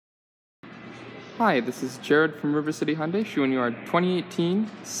Hi, this is Jared from River City Hyundai showing you our 2018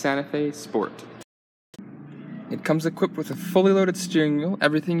 Santa Fe Sport. It comes equipped with a fully loaded steering wheel,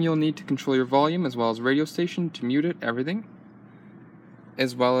 everything you'll need to control your volume, as well as radio station to mute it, everything.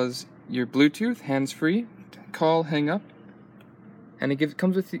 As well as your Bluetooth, hands-free, call, hang up. And it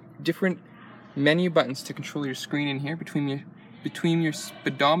comes with different menu buttons to control your screen in here between your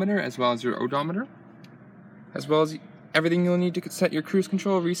speedometer as well as your odometer. As well as everything you'll need to set your cruise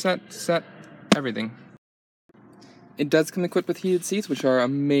control, reset, set, everything. It does come equipped with heated seats, which are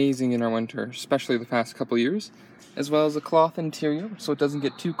amazing in our winter, especially the past couple years, as well as a cloth interior, so it doesn't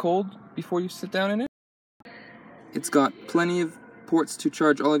get too cold before you sit down in it. It's got plenty of ports to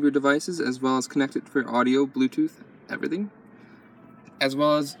charge all of your devices, as well as connect it for audio, Bluetooth, everything. As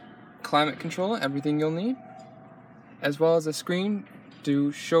well as climate control, everything you'll need. As well as a screen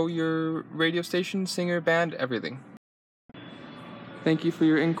to show your radio station, singer, band, everything. Thank you for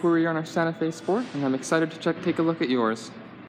your inquiry on our Santa Fe Sport, and I'm excited to take a look at yours.